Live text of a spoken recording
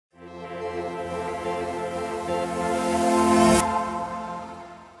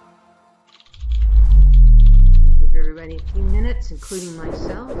minutes, including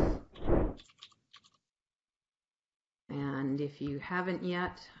myself. And if you haven't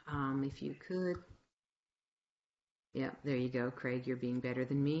yet, if you could, yeah, there you go, Craig, you're being better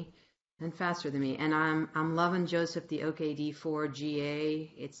than me and faster than me. And I'm loving Joseph the OKD4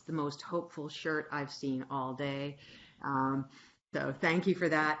 GA. It's the most hopeful shirt I've seen all day. So thank you for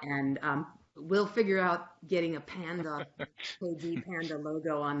that. And we'll figure out getting a Panda, KD Panda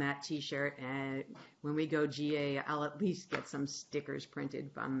logo on that T-shirt. And when we go GA, I'll at least get some stickers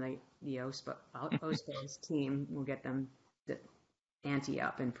printed from the OSPO's team. We'll get them to ante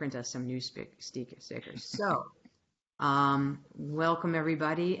up and print us some new stickers. So welcome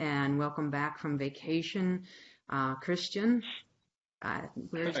everybody, and welcome back from vacation. Christian,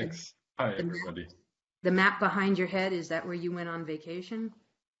 where's Thanks. Hi, everybody. The map behind your head? Is that where you went on vacation?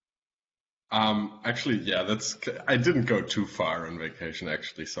 Actually, yeah, I didn't go too far on vacation,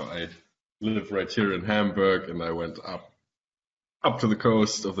 actually. So I live right here in Hamburg, and I went up to the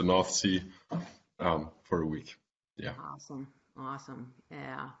coast of the North Sea for a week. Yeah. Awesome.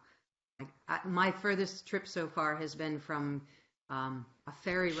 Yeah. My furthest trip so far has been from a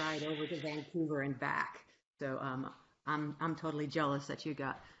ferry ride over to Vancouver and back. So I'm totally jealous that you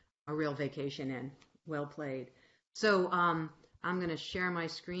got a real vacation in. Well played. So I'm going to share my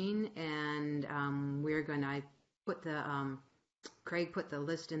screen, and I put Craig put the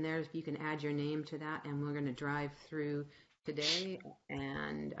list in there. If you can add your name to that, and we're going to drive through today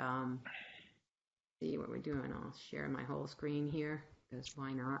and see what we're doing. I'll share my whole screen here, because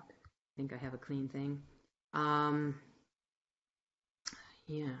why not? I think I have a clean thing.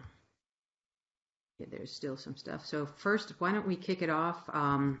 Yeah, there's still some stuff. So first, why don't we kick it off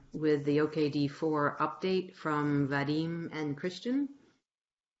with the OKD4 update from Vadim and Christian?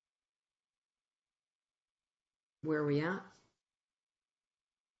 Where are we at?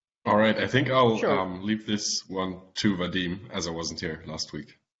 All right, I think I'll Sure. Leave this one to Vadim, as I wasn't here last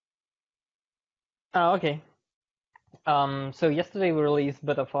week. Okay. So yesterday we released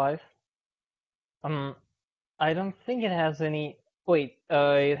beta 5. I don't think it has any. Wait,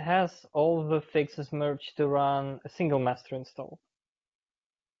 it has all the fixes merged to run a single master install.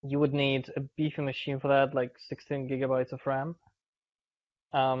 You would need a beefy machine for that, like 16 gigabytes of RAM.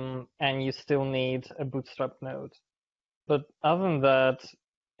 And you still need a bootstrap node. But other than that,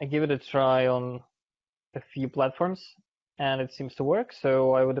 I give it a try on a few platforms, and it seems to work,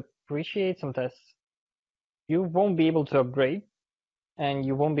 so I would appreciate some tests. You won't be able to upgrade, and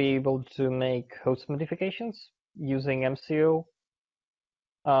you won't be able to make host modifications using MCO,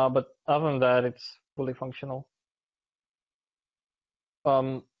 but other than that, it's fully functional.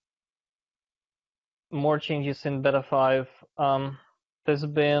 More changes in beta 5. There's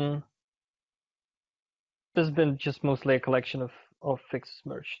been just mostly a collection of fixes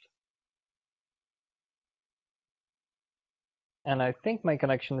merged. And I think my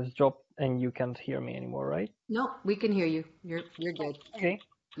connection is dropped and you can't hear me anymore, right? No, we can hear you. You're good. Okay.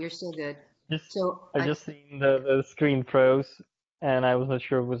 You're still good. I just seen the screen froze, and I was not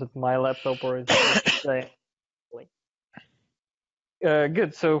sure, was it my laptop or is it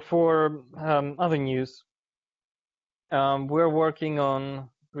good. So for other news, we're working on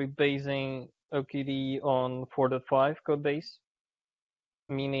rebasing OKD on 4.5 code base,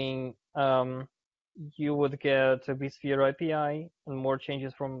 meaning you would get a vSphere API and more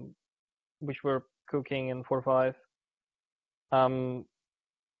changes from which we're cooking in 4.5.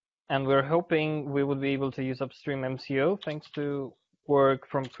 And we're hoping we would be able to use upstream MCO thanks to work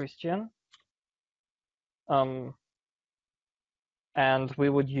from Christian. And we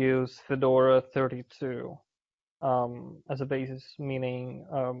would use Fedora 32 as a basis, meaning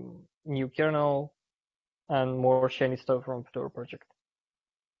new kernel and more shiny stuff from Fedora project.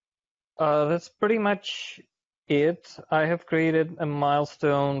 That's pretty much it. I have created a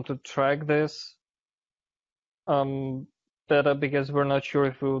milestone to track this beta because we're not sure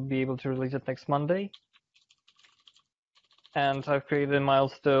if we will be able to release it next Monday. And I've created a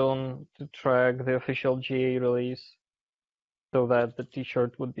milestone to track the official GA release so that the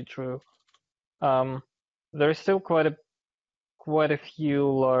t-shirt would be true. There is still quite a few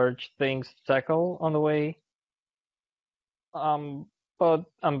large things to tackle on the way. But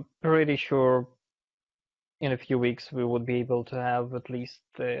I'm pretty sure in a few weeks we would be able to have at least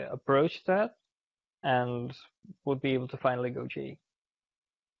the approach to that and would be able to finally go GA.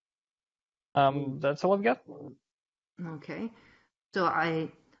 That's all I've got. Okay. So I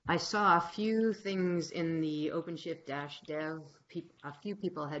saw a few things in the OpenShift-dev. A few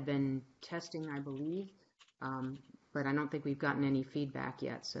people had been testing, I believe, but I don't think we've gotten any feedback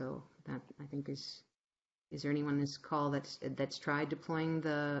yet. So that, I think, is there anyone in this call that's tried deploying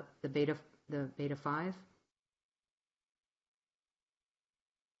the beta 5?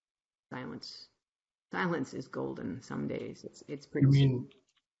 Silence is golden some days. It's You pretty sweet. mean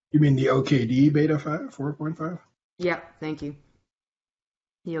you mean the OKD beta 5, 4.5? Yep, thank you.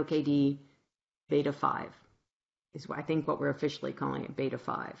 The OKD beta 5 is I think what we're officially calling it, beta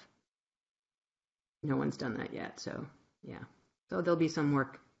 5. No one's done that yet, so yeah. So there'll be some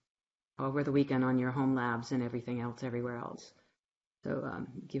work over the weekend on your home labs and everything else everywhere else. So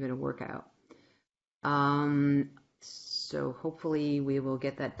give it a workout. So hopefully we will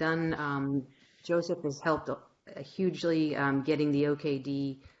get that done. Joseph has helped hugely getting the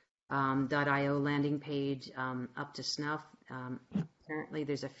OKD.io landing page up to snuff. Apparently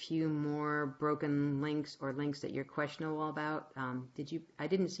there's a few more broken links or links that you're questionable about. I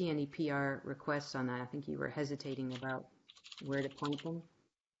didn't see any PR requests on that. I think you were hesitating about where to point them.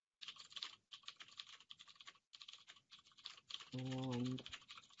 And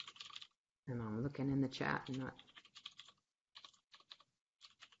I'm looking in the chat and not.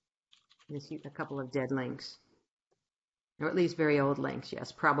 I see a couple of dead links, or at least very old links.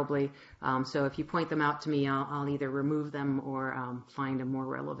 Yes, probably. So if you point them out to me, I'll either remove them or find a more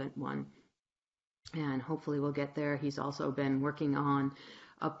relevant one. And hopefully we'll get there. He's also been working on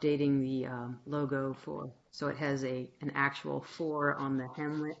updating the logo so it has an actual 4 on the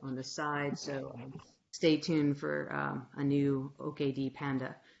Hamlet on the side. So stay tuned for a new OKD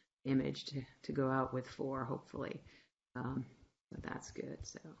Panda image to go out with 4, hopefully. So that's good.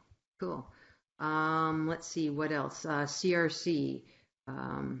 So cool. Let's see what else. CRC.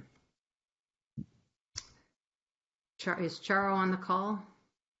 Is Charo on the call?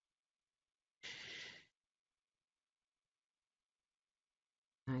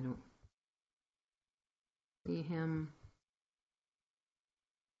 I don't see him.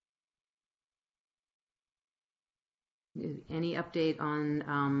 Any update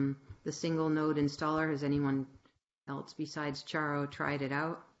on the single node installer? Has anyone else besides Charo tried it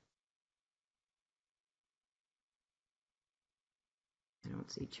out? I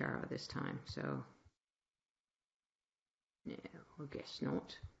don't see Charo this time, so yeah, I guess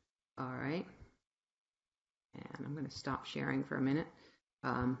not. All right. And I'm going to stop sharing for a minute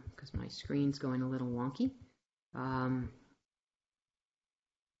because my screen's going a little wonky.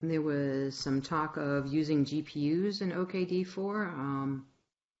 There was some talk of using GPUs in OKD4.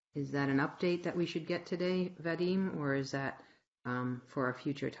 Is that an update that we should get today, Vadim, or is that for a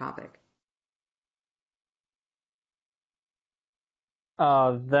future topic?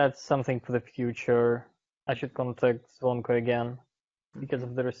 That's something for the future. I should contact Zvonko again. Because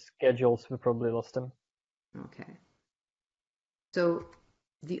of their schedules, we probably lost him. Okay. So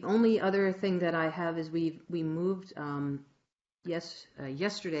the only other thing that I have is we moved.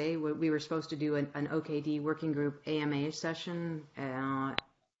 Yesterday we were supposed to do an OKD working group AMA session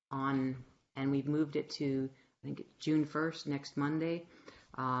and we've moved it to I think June 1st, next Monday,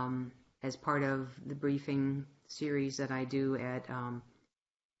 as part of the briefing series that I do at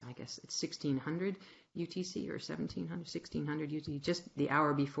I guess it's 1600 UTC or 1600 UTC, just the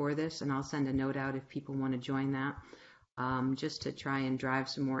hour before this, and I'll send a note out if people want to join that, just to try and drive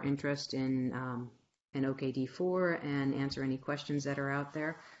some more interest in OKD4 and answer any questions that are out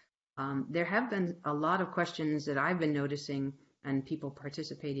there. There have been a lot of questions that I've been noticing and people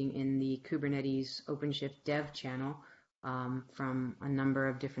participating in the Kubernetes OpenShift dev channel from a number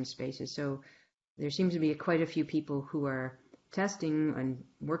of different spaces. So there seems to be quite a few people who are testing and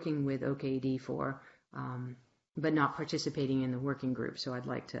working with OKD4, but not participating in the working group. So I'd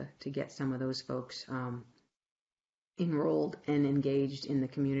like to get some of those folks enrolled and engaged in the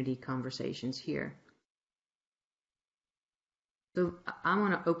community conversations here. So I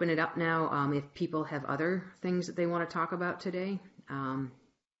want to open it up now if people have other things that they want to talk about today.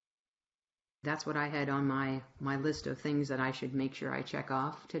 That's what I had on my list of things that I should make sure I check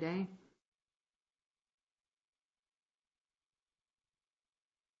off today.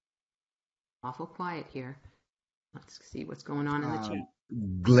 Awful quiet here. Let's see what's going on in the chat.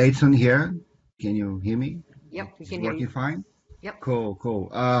 Gladson here. Can you hear me? Yep, we It's can hear working you. fine? Yep.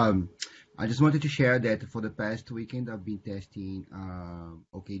 Cool. I just wanted to share that for the past weekend, I've been testing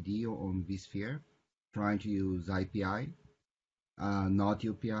OKD on vSphere, trying to use IPI, not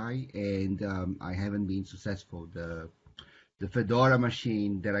UPI, and I haven't been successful. The Fedora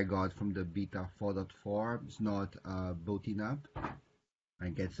machine that I got from the beta 4.4 is not booting up. I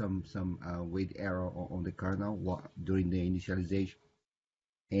get some weight error on the kernel during the initialization.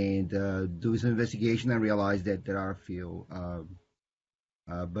 And doing some investigation, I realized that there are a few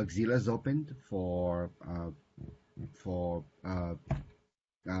Bugzillas opened for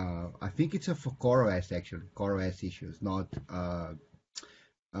I think it's for CoreOS actually, CoreOS issues, not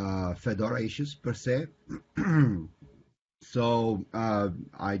Fedora issues per se. So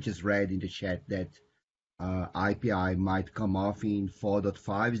I just read in the chat that IPI might come off in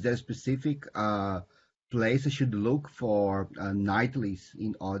 4.5. Is there a specific place I should look for nightlies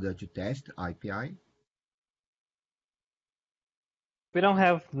in order to test IPI? We don't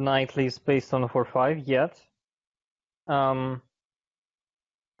have nightlies based on 4.5 yet,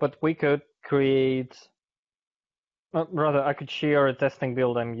 but we could create, rather, I could share a testing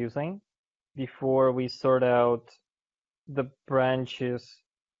build I'm using before we sort out the branches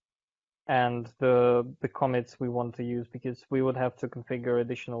and the commits we want to use, because we would have to configure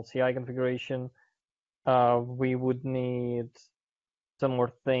additional CI configuration. We would need some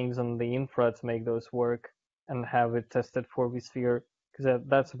more things on the infra to make those work and have it tested for vSphere, because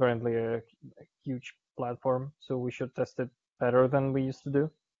that's apparently a huge platform, so we should test it better than we used to do.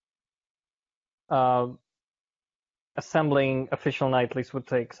 Assembling official nightlies would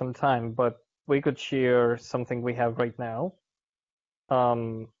take some time, but we could share something we have right now.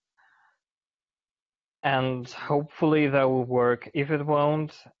 And hopefully that will work. If it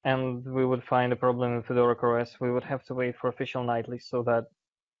won't, and we would find a problem in Fedora CoreOS, we would have to wait for official nightlies so that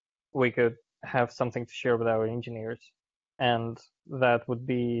we could have something to share with our engineers. And that would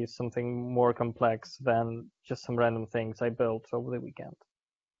be something more complex than just some random things I built over the weekend.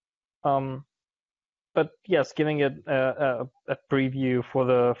 But yes, giving it a preview for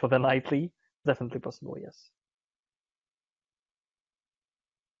the nightly, definitely possible, yes.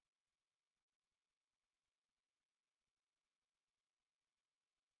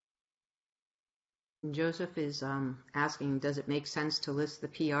 Joseph is asking, does it make sense to list the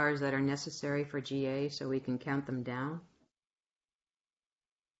PRs that are necessary for GA so we can count them down?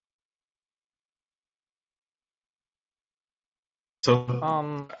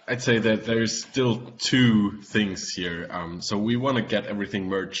 So I'd say that there's still two things here. So we want to get everything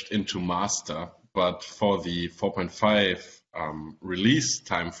merged into master, but for the 4.5 release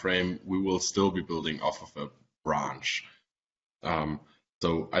timeframe, we will still be building off of a branch.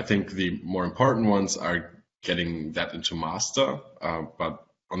 So I think the more important ones are getting that into master, but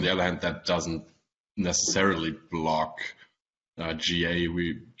on the other hand, that doesn't necessarily block GA.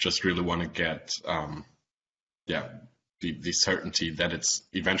 We just really want to get, the certainty that it's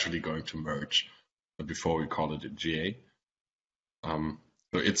eventually going to merge before we call it a GA. So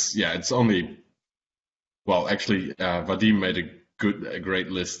it's only, well, actually, Vadim made a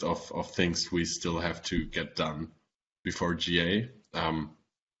great list of things we still have to get done before GA. On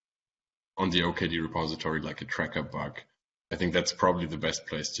the OKD repository, like a tracker bug. I think that's probably the best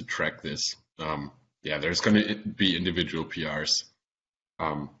place to track this. There's going to be individual PRs.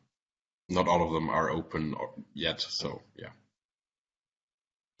 Not all of them are open yet, so yeah.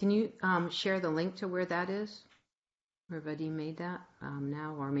 Can you share the link to where that is? Where Vadim made that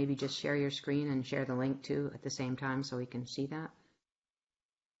now? Or maybe just share your screen and share the link too at the same time so we can see that?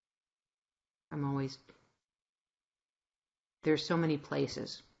 There's so many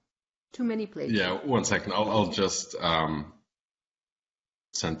places. Too many places. Yeah, 1 second. I'll just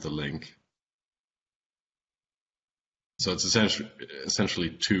send the link. So it's essentially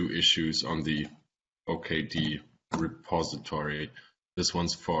two issues on the OKD repository. This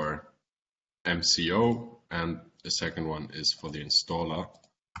one's for MCO, and the second one is for the installer.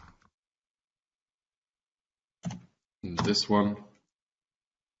 And this one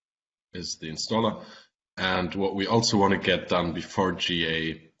is the installer. And what we also want to get done before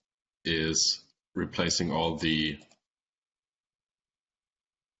GA is replacing all the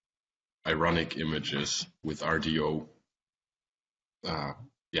ironic images with RDO.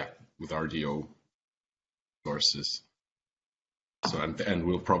 With RDO sources. So and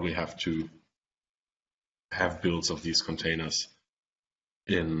we'll probably have to have builds of these containers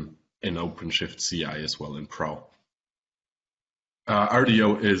in OpenShift CI as well in Pro.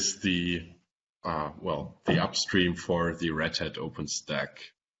 RDO is the upstream for the Red Hat OpenStack.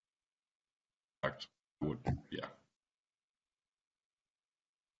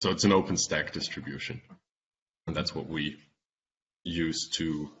 So it's an OpenStack distribution, and that's what we use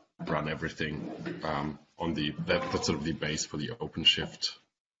to run everything on that's sort of the base for the OpenShift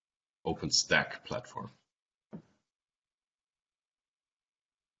OpenStack platform.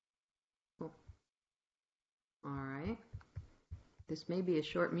 Cool. All right. This may be a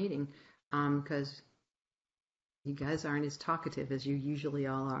short meeting because you guys aren't as talkative as you usually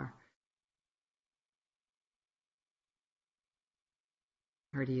all are.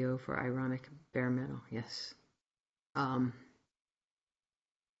 RDO for ironic bare metal, yes.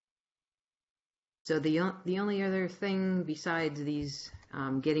 So the only other thing besides these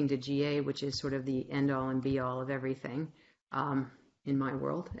getting to GA, which is sort of the end all and be all of everything, in my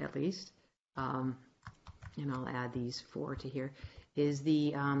world at least, and I'll add these 4 to here, is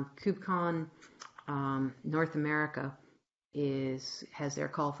the KubeCon North America has their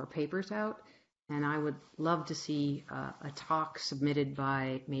call for papers out, and I would love to see a talk submitted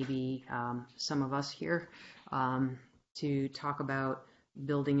by maybe some of us here to talk about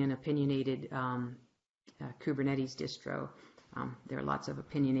building an opinionated Kubernetes distro. There are lots of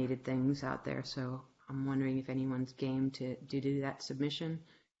opinionated things out there, so I'm wondering if anyone's game to do that submission.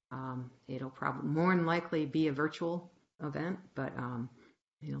 It'll probably more than likely be a virtual event, but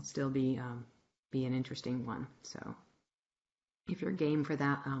it'll still be an interesting one. So if you're game for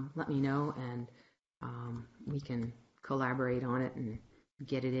that, let me know, and we can collaborate on it and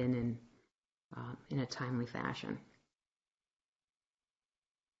get it in a timely fashion.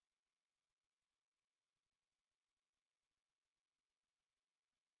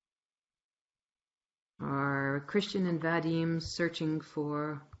 Are Christian and Vadim searching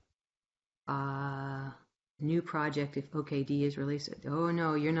for a new project if OKD is released? Oh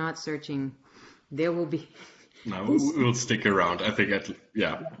no, you're not searching. There will be. No, we'll stick around. I think at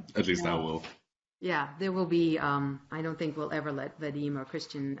least I will. Yeah, there will be. I don't think we'll ever let Vadim or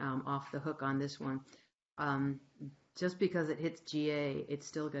Christian off the hook on this one. Just because it hits GA, it's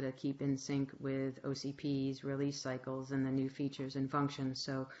still going to keep in sync with OCP's release cycles and the new features and functions.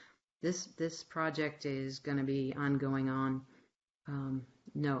 So this project is going to be ongoing on.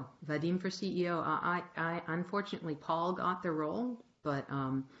 No, Vadim for CEO. I unfortunately Paul got the role, but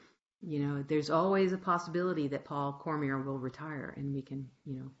there's always a possibility that Paul Cormier will retire, and we can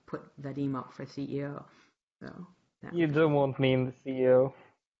put Vadim up for CEO. So you don't want me in the CEO.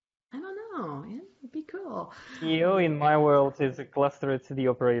 I don't know. It'd be cool. CEO in my world is a clustered city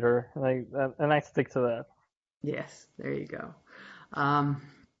operator, and I stick to that. Yes, there you go.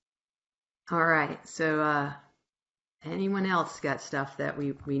 All right. So anyone else got stuff that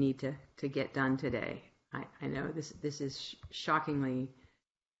we need to get done today? I know this is shockingly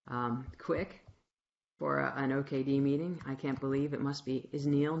quick for an OKD meeting. I can't believe it must be. Is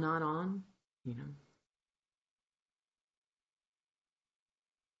Neil not on?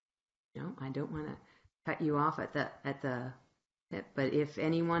 No, I don't want to cut you off at the but if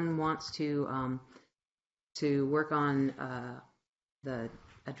anyone wants to work on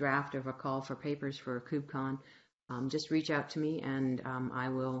a draft of a call for papers for KubeCon, just reach out to me, and I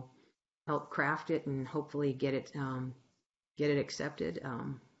will help craft it and hopefully get it accepted,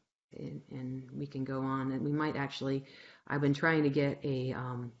 and we can go on. And we might actually, I've been trying to get a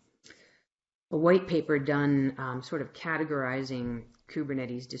white paper done, sort of categorizing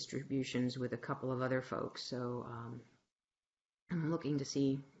Kubernetes distributions with a couple of other folks. So I'm looking to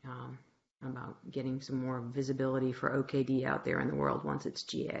see about getting some more visibility for OKD out there in the world once it's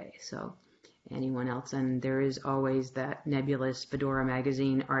GA. So anyone else, and there is always that nebulous Fedora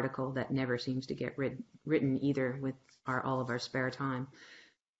magazine article that never seems to get written either with all of our spare time.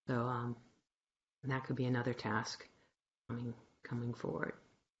 So that could be another task coming forward.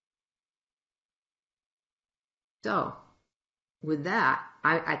 So with that,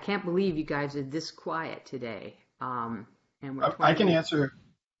 I can't believe you guys are this quiet today. And we're I can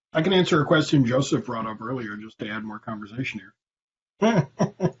answer a question Joseph brought up earlier just to add more conversation here.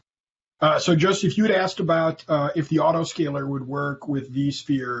 So Joseph, you had asked about if the autoscaler would work with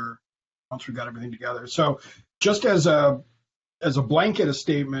vSphere once we got everything together. So just as a blanket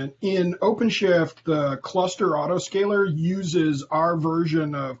statement, in OpenShift, the cluster autoscaler uses our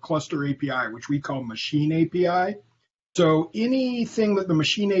version of cluster API, which we call machine API. So anything that the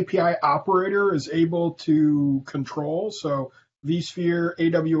machine API operator is able to control, so vSphere,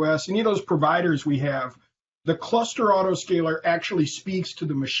 AWS, any of those providers we have, the cluster autoscaler actually speaks to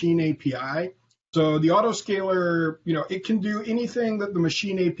the machine API. So the autoscaler, it can do anything that the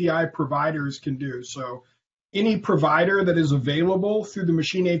machine API providers can do. So any provider that is available through the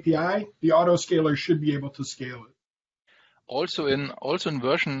machine API, the autoscaler should be able to scale it. Also in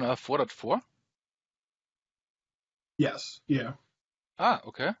version 4.4? Yes, yeah.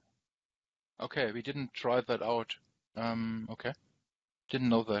 Okay. Okay, we didn't try that out. Okay. Didn't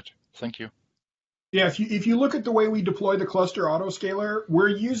know that. Thank you. Yeah, if you look at the way we deploy the cluster autoscaler, we're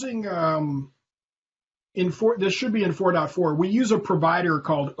using this should be in 4.4. We use a provider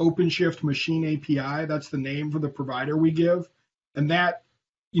called OpenShift Machine API. That's the name for the provider we give, and that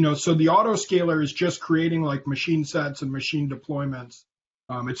so the autoscaler is just creating like machine sets and machine deployments.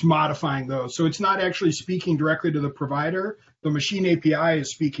 It's modifying those, so it's not actually speaking directly to the provider. The machine API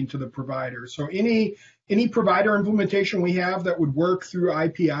is speaking to the provider. So any provider implementation we have that would work through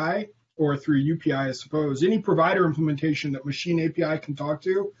IPI or through UPI, I suppose, any provider implementation that machine API can talk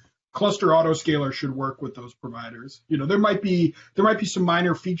to, cluster autoscaler should work with those providers. There might be some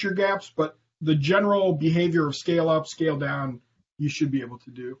minor feature gaps, but the general behavior of scale up, scale down, you should be able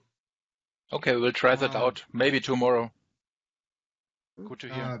to do. Okay, we'll try that out. Maybe tomorrow. Good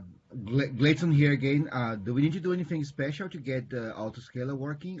to hear. Gladson here again. Do we need to do anything special to get the autoscaler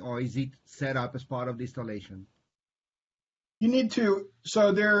working, or is it set up as part of the installation? You need to,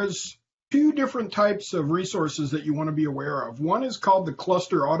 so there's two different types of resources that you want to be aware of. One is called the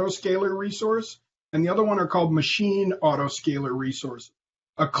cluster autoscaler resource, and the other one are called machine autoscaler resources.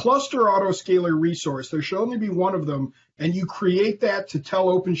 A cluster autoscaler resource, there should only be one of them, and you create that to tell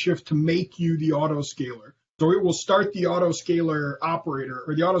OpenShift to make you the autoscaler. So it will start the autoscaler operator,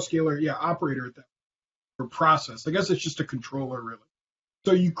 or the autoscaler, operator at that or process. I guess it's just a controller, really.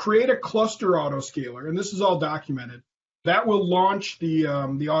 So you create a cluster autoscaler, and this is all documented. That will launch the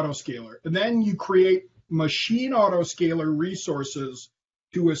autoscaler. And then you create machine autoscaler resources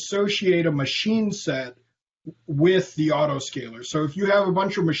to associate a machine set with the autoscaler. So if you have a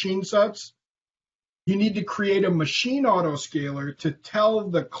bunch of machine sets, you need to create a machine autoscaler to tell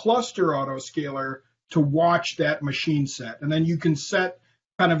the cluster autoscaler to watch that machine set. And then you can set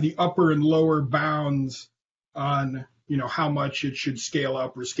kind of the upper and lower bounds on, how much it should scale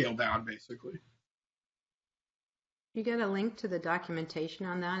up or scale down, basically. You get a link to the documentation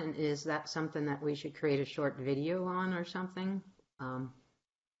on that, and is that something that we should create a short video on or something? I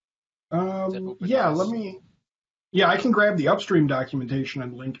can grab the upstream documentation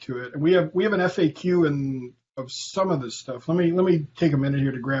and link to it. And we have an FAQ of some of this stuff. Let me take a minute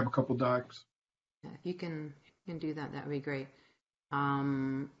here to grab a couple docs. If you can do that, that would be great.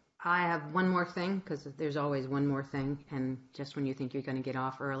 I have one more thing, because there's always one more thing, and just when you think you're going to get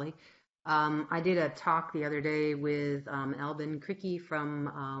off early. I did a talk the other day with Albin Cricky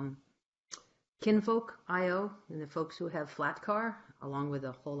from Kinfolk.io, and the folks who have Flatcar, along with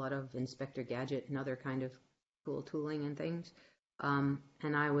a whole lot of Inspector Gadget and other kind of cool tooling and things. And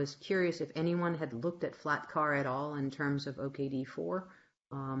I was curious if anyone had looked at Flatcar at all in terms of OKD4,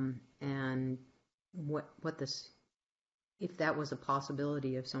 and if that was a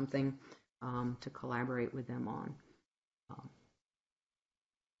possibility of something to collaborate with them on.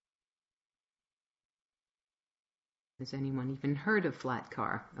 Has anyone even heard of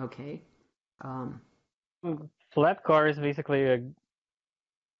Flatcar? Okay. Flatcar is basically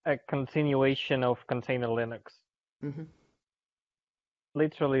a continuation of Container Linux. Mm-hmm.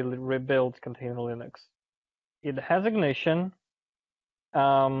 Literally rebuilt Container Linux. It has Ignition.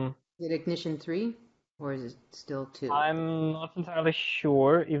 Is it Ignition 3 or is it still 2? I'm not entirely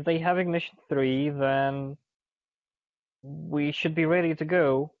sure. If they have Ignition 3, then we should be ready to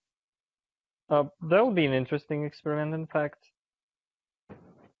go. That would be an interesting experiment, in fact.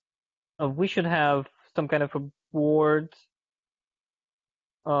 We should have some kind of a board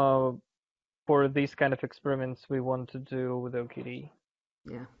for these kind of experiments we want to do with OKD.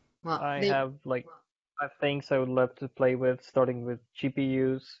 Yeah. Well, I have like 5 things I would love to play with, starting with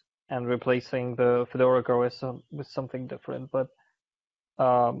GPUs and replacing the Fedora OS with something different. But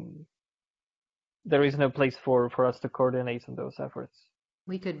there is no place for us to coordinate on those efforts.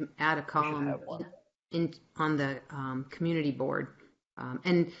 We could add a column on the community board,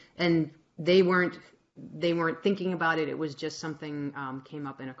 and they weren't thinking about it. It was just something came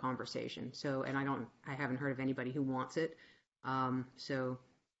up in a conversation. So, and I haven't heard of anybody who wants it. So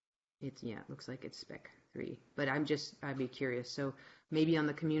it looks like it's spec 3, but I'd be curious. So maybe on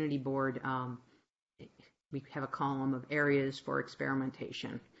the community board, we have a column of areas for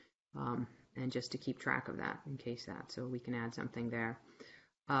experimentation, and just to keep track of that in case so we can add something there.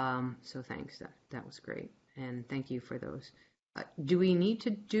 So thanks, that was great, and thank you for those. Do we need to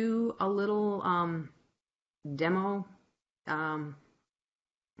do a little demo on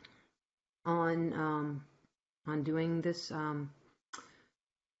doing this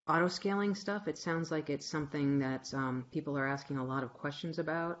auto scaling stuff? It sounds like it's something that people are asking a lot of questions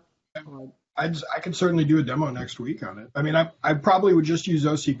about. I could certainly do a demo next week on it. I mean, I probably would just use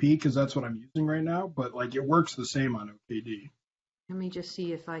OCP because that's what I'm using right now, but like it works the same on OKD. Let me just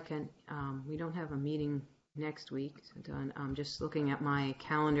see if I can, we don't have a meeting next week. So I'm just looking at my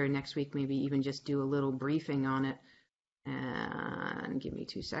calendar next week, maybe even just do a little briefing on it, and give me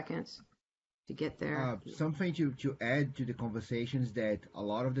 2 seconds to get there. Something to add to the conversation is that a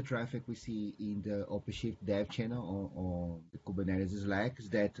lot of the traffic we see in the OpenShift dev channel on the Kubernetes Slack is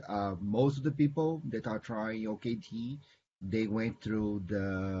that most of the people that are trying OKD, they went through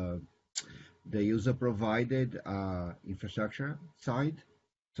the user provided infrastructure side.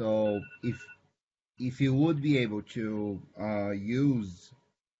 So if you would be able to use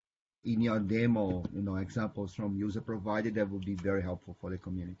in your demo, examples from user provided, that would be very helpful for the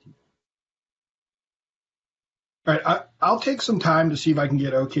community. All right, I'll take some time to see if I can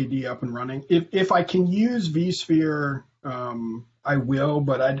get OKD up and running. If I can use vSphere, I will,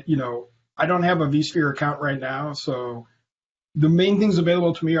 but I don't have a vSphere account right now, so the main things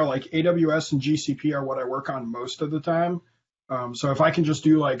available to me are like AWS and GCP are what I work on most of the time. So if I can just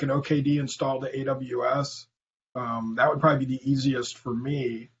do like an OKD install to AWS, that would probably be the easiest for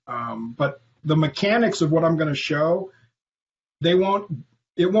me. But the mechanics of what I'm going to show, they won't.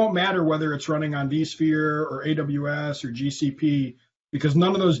 It won't matter whether it's running on vSphere or AWS or GCP because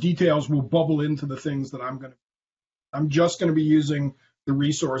none of those details will bubble into the things that I'm just going to be using the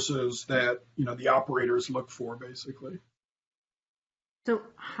resources that the operators look for basically. So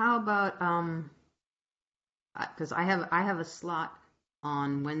how about because I have a slot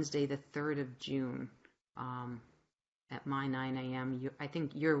on Wednesday the 3rd of June at my 9 a.m. I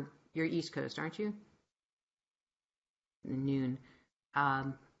think you're East Coast, aren't you? Noon. I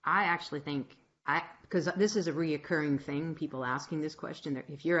actually think because this is a reoccurring thing, people asking this question.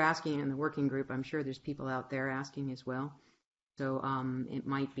 If you're asking in the working group, I'm sure there's people out there asking as well. So it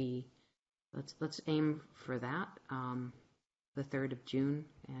might be let's aim for that, the 3rd of June,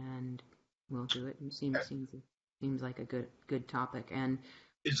 and we'll do it. It seems like a good topic. And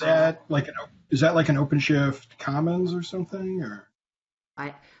is that like an OpenShift Commons or something, or?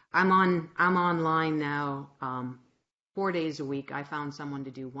 I'm online now. 4 days a week. I found someone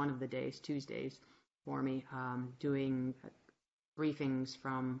to do one of the days, Tuesdays, for me, doing briefings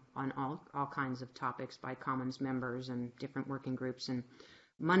on all kinds of topics by Commons members and different working groups. And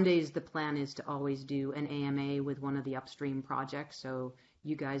Mondays, the plan is to always do an AMA with one of the upstream projects. So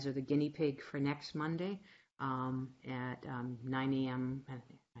you guys are the guinea pig for next Monday at 9 a.m.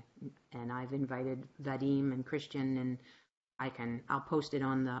 And I've invited Vadim and Christian, and I'll post it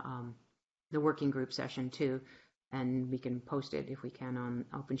on the working group session too. And we can post it if we can on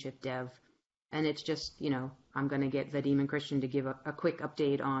OpenShift Dev. And it's just, I'm going to get Vadim and Christian to give a quick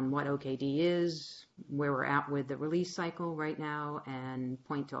update on what OKD is, where we're at with the release cycle right now, and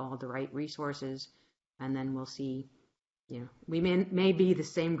point to all the right resources. And then we'll see, we may be the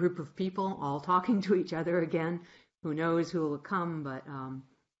same group of people all talking to each other again. Who knows who will come, but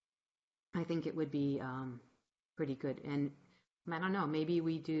I think it would be pretty good. And I don't know, maybe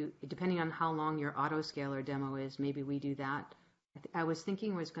we do, depending on how long your autoscaler demo is, maybe we do that. I was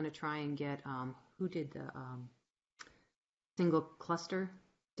thinking I was going to try and get, who did the single cluster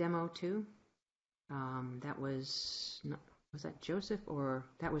demo too? That was that Joseph, or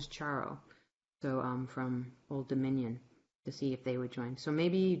that was Charo? So from Old Dominion, to see if they would join. So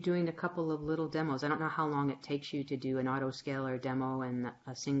maybe doing a couple of little demos. I don't know how long it takes you to do an autoscaler demo and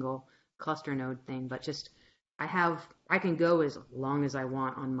a single cluster node thing, but just I can go as long as I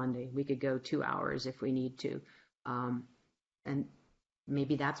want on Monday. We could go 2 hours if we need to. And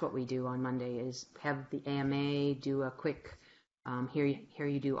maybe that's what we do on Monday, is have the AMA do a quick, here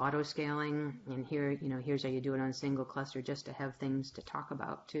you do auto scaling, and here's how you do it on a single cluster, just to have things to talk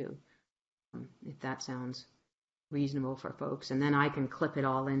about too, if that sounds reasonable for folks. And then I can clip it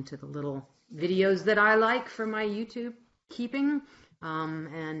all into the little videos that I like for my YouTube keeping,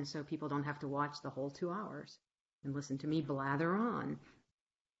 and so people don't have to watch the whole 2 hours and listen to me blather on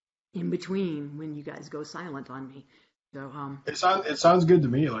in between when you guys go silent on me. So it sounds good to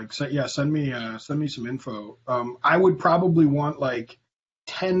me. Like, send me some info. I would probably want like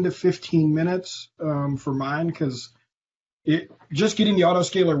 10 to 15 minutes for mine, because just getting the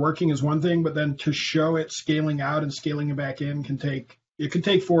autoscaler working is one thing, but then to show it scaling out and scaling it back in could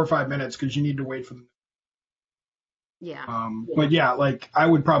take 4 or 5 minutes, because you need to wait for them. Yeah. But yeah, like I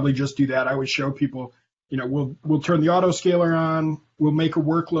would probably just do that. I would show people, we'll turn the autoscaler on, we'll make a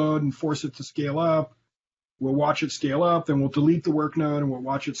workload and force it to scale up. We'll watch it scale up, then we'll delete the work node and we'll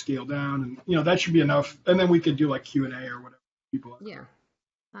watch it scale down, and that should be enough. And then we could do like Q&A or whatever people. Yeah.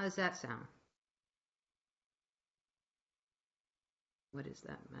 How does that sound? What is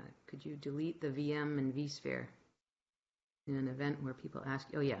that, Matt? Could you delete the VM and vSphere in an event where people ask?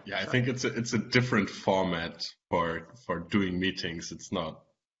 Oh yeah. Yeah, I think it's a different format for doing meetings. It's not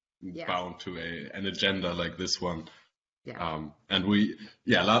bound to an agenda like this one. Yeah. And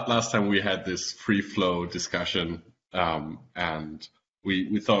last time we had this free flow discussion, and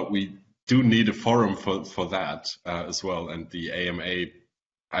we thought we do need a forum for that as well. And the AMA,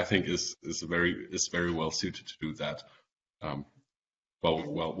 I think, is very well suited to do that.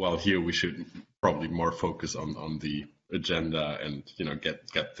 Well, here we should probably more focus on the agenda and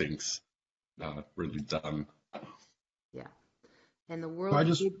get things really done. Yeah. And the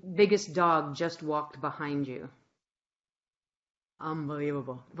world's biggest dog just walked behind you.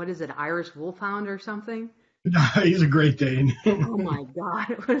 Unbelievable. What is it, Irish Wolfhound or something? He's a Great Dane. Oh my God.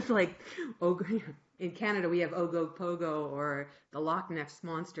 It was like, in Canada we have Ogo Pogo, or the Loch Ness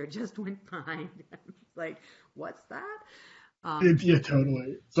Monster just went behind. It's like, what's that? Yeah,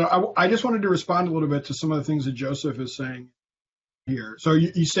 totally. So I just wanted to respond a little bit to some of the things that Joseph is saying here. So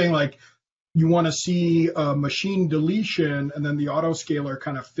you're saying like you want to see a machine deletion and then the autoscaler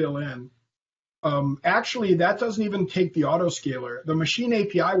kind of fill in. Actually, that doesn't even take the autoscaler. The machine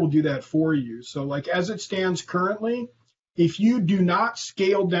API will do that for you. So like as it stands currently, if you do not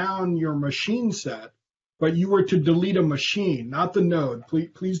scale down your machine set, but you were to delete a machine, not the node,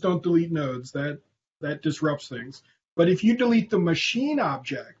 please don't delete nodes. That disrupts things. But if you delete the machine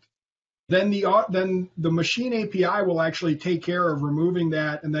object, then the machine API will actually take care of removing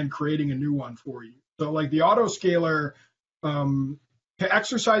that and then creating a new one for you. So like the autoscaler, to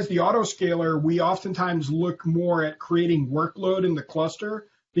exercise the autoscaler, we oftentimes look more at creating workload in the cluster,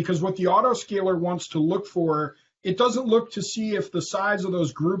 because what the autoscaler wants to look for, it doesn't look to see if the size of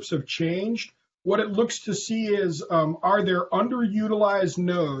those groups have changed. What it looks to see is, are there underutilized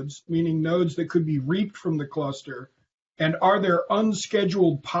nodes, meaning nodes that could be reaped from the cluster, and are there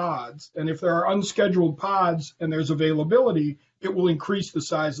unscheduled pods? And if there are unscheduled pods and there's availability, it will increase the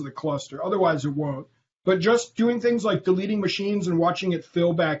size of the cluster. Otherwise, it won't. But just doing things like deleting machines and watching it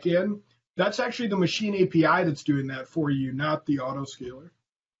fill back in, that's actually the machine API that's doing that for you, not the autoscaler.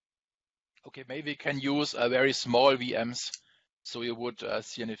 Okay, maybe we can use very small VMs, so you would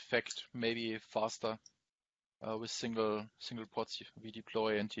see an effect maybe faster with single pods we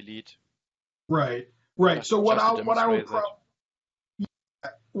deploy and delete. Right. So what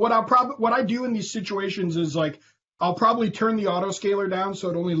I do in these situations is like I'll probably turn the autoscaler down so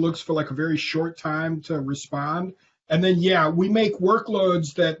it only looks for like a very short time to respond. And then we make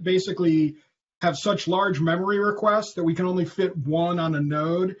workloads that basically have such large memory requests that we can only fit one on a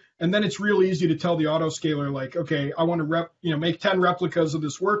node. And then it's real easy to tell the autoscaler like, okay, I want to make 10 replicas of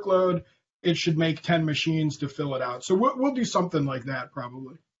this workload. It should make 10 machines to fill it out. So we'll do something like that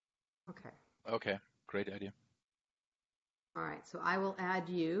probably. Okay, great idea. All right, so I will add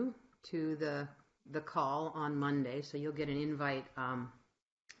you to the call on Monday, so you'll get an invite,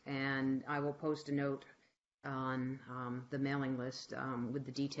 and I will post a note on the mailing list with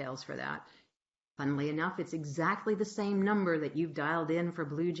the details for that. Funnily enough, it's exactly the same number that you've dialed in for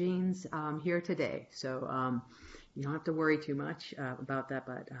Blue Jeans here today, so you don't have to worry too much about that.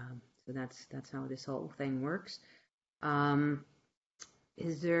 But so that's how this whole thing works.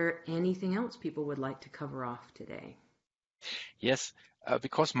 Is there anything else people would like to cover off today? Yes,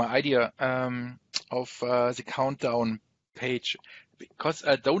 because my idea of the countdown page, because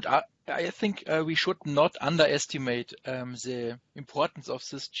I think we should not underestimate the importance of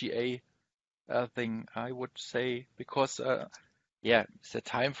this GA thing. I would say because the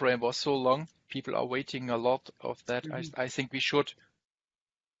time frame was so long, people are waiting a lot of that. Mm-hmm. I think we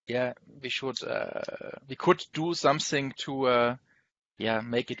could do something to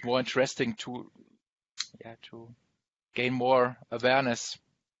make it more interesting to gain more awareness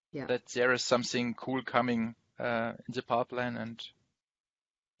that there is something cool coming in the pipeline. And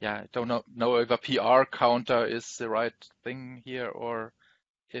I don't know if a PR counter is the right thing here or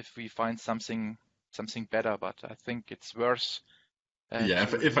if we find something better, but I think it's worth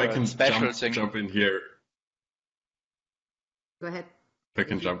if I can jump in here. Go ahead. If I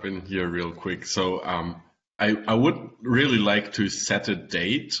can jump in here real quick. So I would really like to set a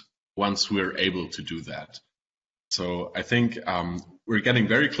date once we're able to do that. So I think we're getting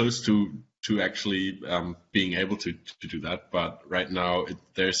very close to actually being able to do that. But right now,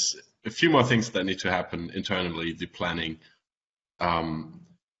 there's a few more things that need to happen internally, the planning,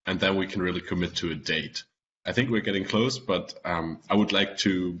 and then we can really commit to a date. I think we're getting close, but I would like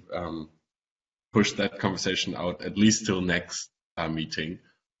to push that conversation out at least till next meeting,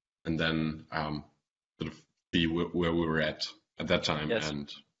 and then sort of see where we were at that time. Yes. And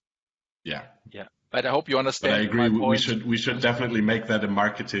But I hope you understand. But I agree. My point. We should definitely make that a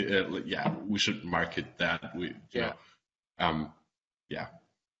marketing. We should market that.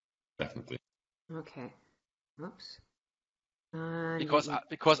 Definitely. Okay. Oops.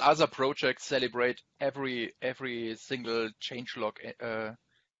 Because other projects celebrate every single changelog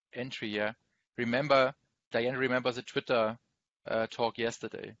entry. Yeah. Diane, remember the Twitter talk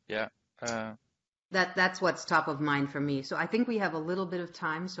yesterday? Yeah. That's what's top of mind for me. So I think we have a little bit of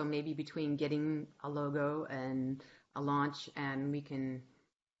time. So maybe between getting a logo and a launch, and we can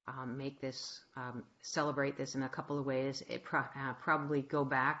make this, celebrate this in a couple of ways. It probably go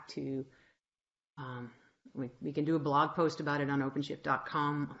back to, we can do a blog post about it on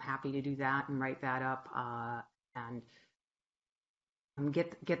OpenShift.com. I'm happy to do that and write that up. And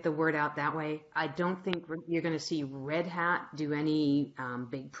get the word out that way. I don't think you're going to see Red Hat do any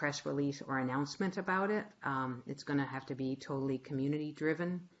big press release or announcement about it. It's going to have to be totally community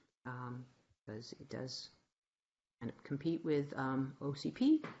driven because it does kind of compete with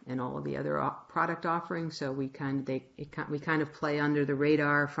OCP and all of the other product offerings. So we kind of play under the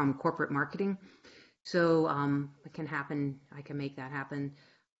radar from corporate marketing. So it can happen. I can make that happen,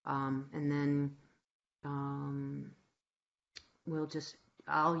 and then.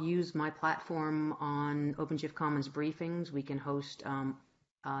 I'll use my platform on OpenShift Commons briefings. We can host an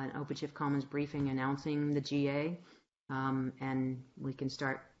OpenShift Commons briefing announcing the GA, and we can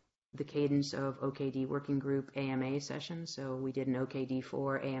start the cadence of OKD working group AMA sessions. So we did an OKD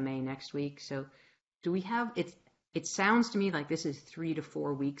 4 AMA next week. So do we have, it sounds to me like this is 3 to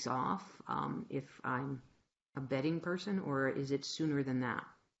 4 weeks off if I'm a betting person, or is it sooner than that?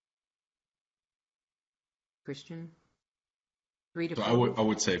 Christian? 3 to 4 weeks? I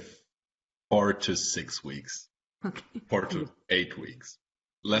would say 4 to 6 weeks. Okay. 4 to 8 weeks.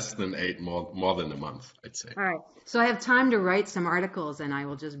 Less than 8, more than a month, I'd say. All right. So I have time to write some articles, and I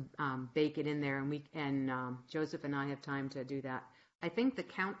will just bake it in there, and Joseph and I have time to do that. I think the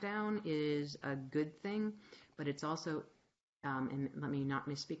countdown is a good thing, but it's also, and let me not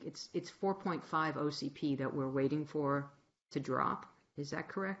misspeak, it's 4.5 OCP that we're waiting for to drop. Is that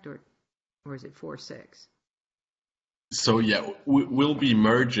correct, or is it 4.6? So yeah, we'll be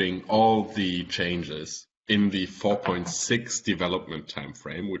merging all the changes in the 4.6 development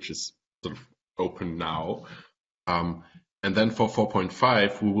timeframe, which is sort of open now. And then for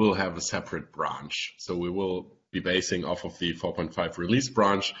 4.5, we will have a separate branch. So we will be basing off of the 4.5 release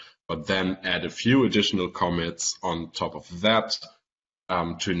branch, but then add a few additional commits on top of that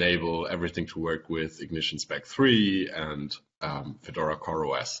to enable everything to work with Ignition Spec 3 and Fedora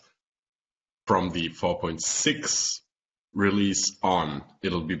CoreOS. From the 4.6 release on,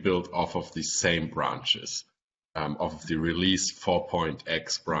 it'll be built off of the same branches, off of the release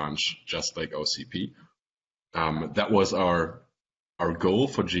 4.x branch, just like OCP. That was our goal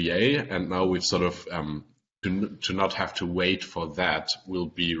for GA, and now we've sort of, to not have to wait for that, we'll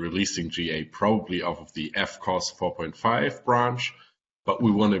be releasing GA probably off of the FCOS 4.5 branch, but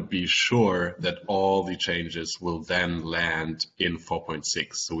we want to be sure that all the changes will then land in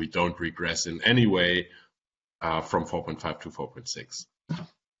 4.6, so we don't regress in any way from 4.5 to 4.6.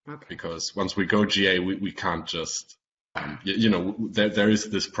 Okay. Because once we go GA, we can't just, there is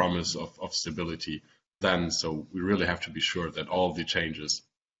this promise of stability then, so we really have to be sure that all the changes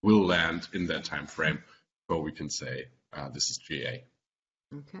will land in that time frame before we can say this is GA.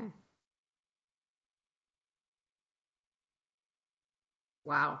 Okay.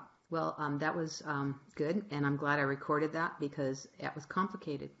 Wow. Well, that was good, and I'm glad I recorded that because it was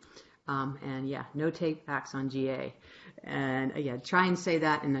complicated. And yeah, no take backs on GA. And yeah, try and say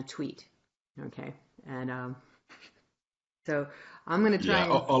that in a tweet. Okay. And so I'm going to try. Yeah,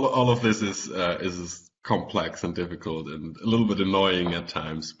 all of this is complex and difficult and a little bit annoying at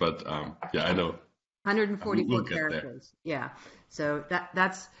times, but yeah, I know. 144 we'll get characters. There. Yeah. So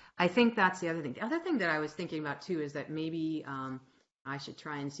I think that's the other thing. The other thing that I was thinking about too is that maybe I should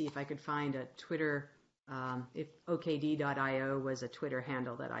try and see if I could find a Twitter, if okd.io was a Twitter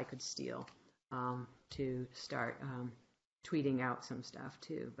handle that I could steal to start tweeting out some stuff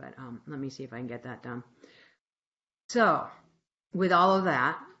too. But let me see if I can get that done. So with all of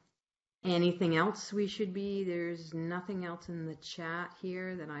that, anything else we should be? There's nothing else in the chat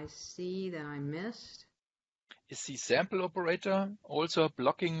here that I see that I missed. Is the sample operator also a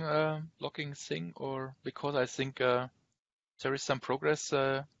blocking thing, or because I think there is some progress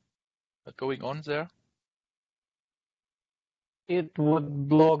going on there? It would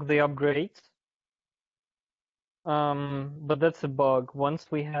block the upgrades, but that's a bug. Once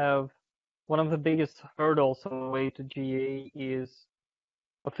we have one of the biggest hurdles on the way to GA is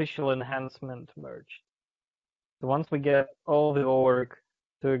official enhancement merged. So once we get all the org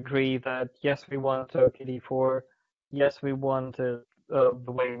to agree that yes, we want OKD4, yes, we want it the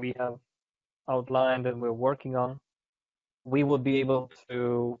way we have outlined and we're working on, we will be able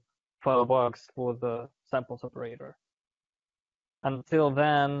to file bugs for the samples operator. Until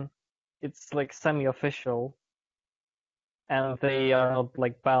then, it's like semi-official, and they are not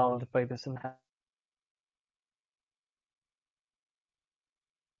like bound by this enhancement.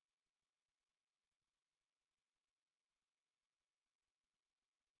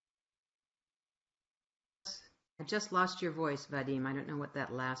 I just lost your voice, Vadim. I don't know what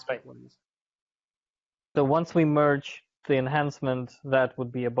that last bit was. So once we merge the enhancement, that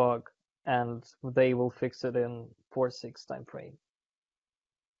would be a bug, and they will fix it in 4.6 timeframe.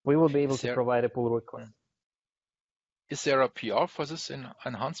 We will be able to provide a pull request. Is there a PR for this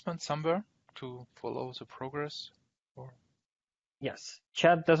enhancement somewhere to follow the progress? Or Yes,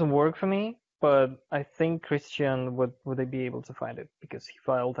 chat doesn't work for me, but I think Christian would be able to find it because he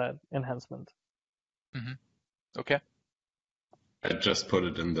filed that enhancement. okay. I just put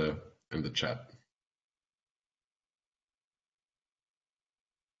it in the chat.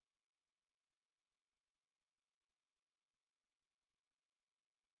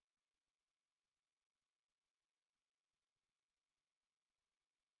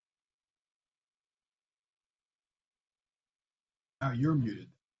 Now you're muted.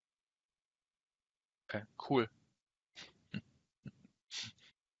 Okay, cool.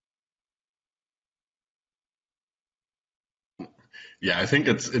 Yeah, I think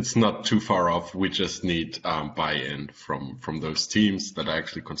it's not too far off. We just need buy-in from those teams that are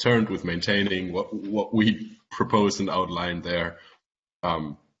actually concerned with maintaining what we propose and outline there.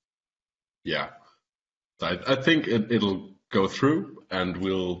 Yeah, I think it'll go through, and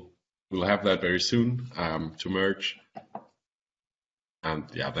we'll have that very soon to merge. And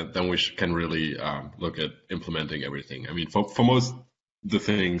yeah, then we can really look at implementing everything. I mean, for most the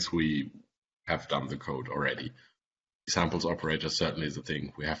things we have done the code already. Examples operator certainly is a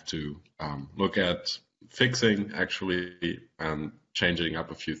thing we have to look at fixing actually and changing up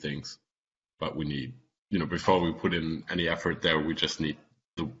a few things. But we need, before we put in any effort there, we just need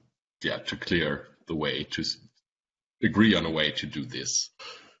to clear the way to agree on a way to do this.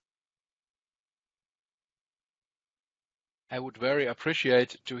 I would very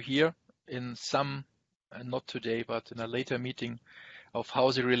appreciate to hear in some, not today, but in a later meeting, of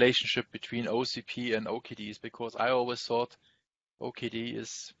how the relationship between OCP and OKD is, because I always thought OKD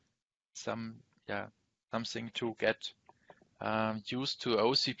is something to get used to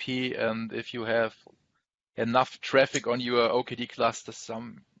OCP, and if you have enough traffic on your OKD cluster,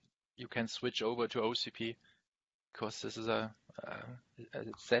 you can switch over to OCP, because this is a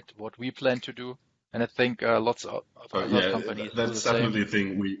set what we plan to do, and I think lots of other companies do the that's same. definitely a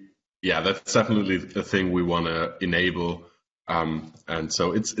thing that's definitely the thing we want to enable. And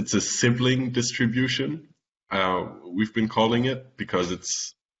so it's a sibling distribution. We've been calling it because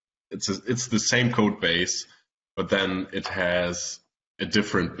it's the same code base, but then it has a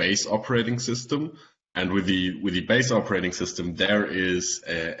different base operating system. And with the base operating system, there is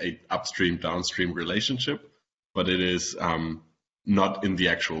a upstream downstream relationship, but it is not in the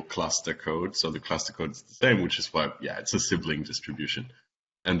actual cluster code. So the cluster code is the same, which is why it's a sibling distribution.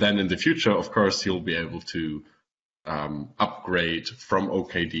 And then in the future, of course, you'll be able to upgrade from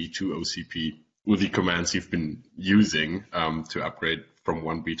OKD to OCP with the commands you've been using to upgrade from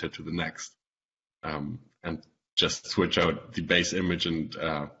one beta to the next, and just switch out the base image and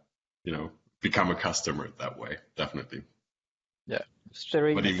become a customer that way. Definitely. Yeah.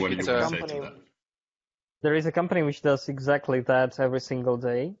 What do you want to say to that? There is a company which does exactly that every single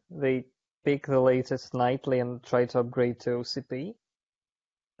day. They pick the latest nightly and try to upgrade to OCP.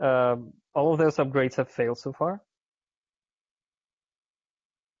 All of those upgrades have failed so far.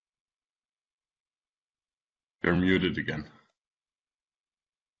 You're muted again.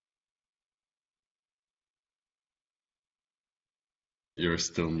 You're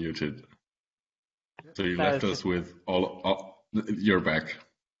still muted. So you left us with all you're back.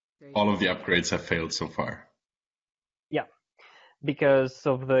 All of the upgrades have failed so far. Yeah, because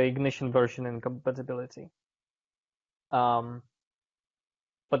of the ignition version incompatibility. But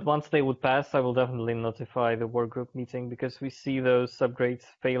once they would pass, I will definitely notify the workgroup meeting, because we see those upgrades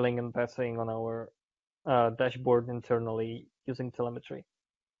failing and passing on our dashboard internally using telemetry.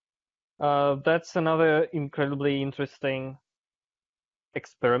 That's another incredibly interesting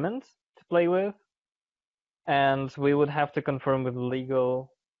experiment to play with, and we would have to confirm with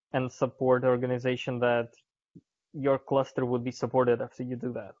legal and support organization that your cluster would be supported after you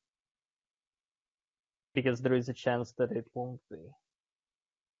do that, because there is a chance that it won't be.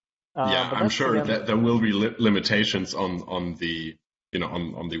 But I'm sure that there will be limitations on the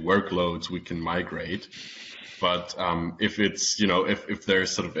on the workloads we can migrate. But if it's if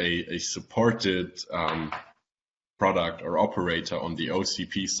there's sort of a supported product or operator on the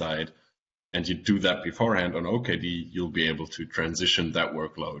OCP side, and you do that beforehand on OKD, you'll be able to transition that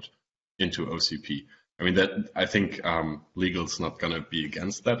workload into OCP. I mean, I think legal's not going to be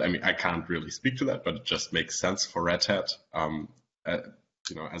against that. I mean, I can't really speak to that, but it just makes sense for Red Hat,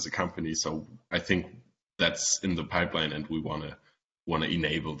 as a company. So I think that's in the pipeline, and we want to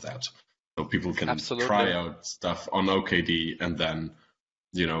enable that, so people can try out stuff on OKD and then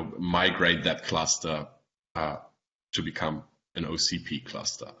migrate that cluster to become an OCP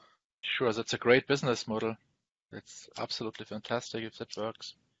cluster. Sure, that's a great business model. That's absolutely fantastic if that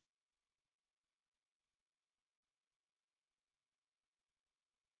works.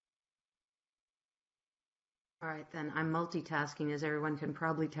 All right, then I'm multitasking, as everyone can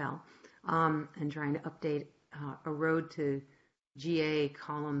probably tell, and trying to update a road to GA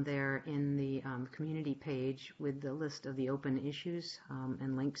column there in the community page with the list of the open issues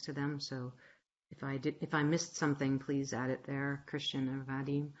and links to them. So if I missed something, please add it there, Christian or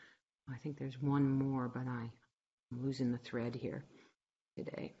Vadim. I think there's one more, but I'm losing the thread here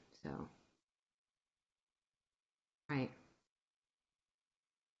today. So, right.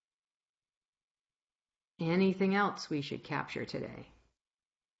 Anything else we should capture today?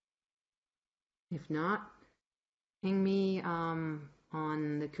 If not, ping me on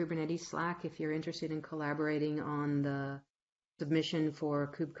the Kubernetes Slack if you're interested in collaborating on the submission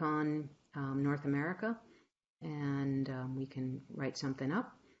for KubeCon North America, and we can write something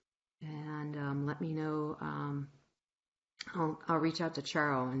up. And let me know. I'll reach out to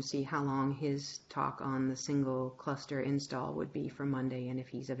Charo and see how long his talk on the single cluster install would be for Monday, and if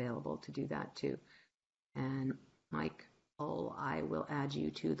he's available to do that too. And Mike, I will add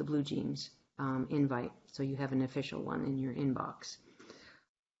you to the Blue Jeans invite, so you have an official one in your inbox.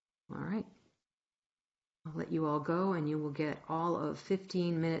 All right. I'll let you all go, and you will get all of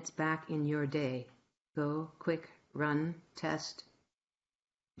 15 minutes back in your day. Go, quick, run, test,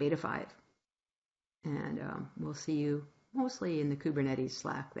 beta 5. And we'll see you mostly in the Kubernetes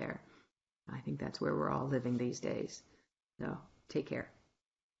Slack there. I think that's where we're all living these days. So take care.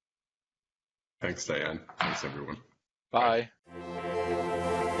 Thanks, Diane. Thanks, everyone. Bye.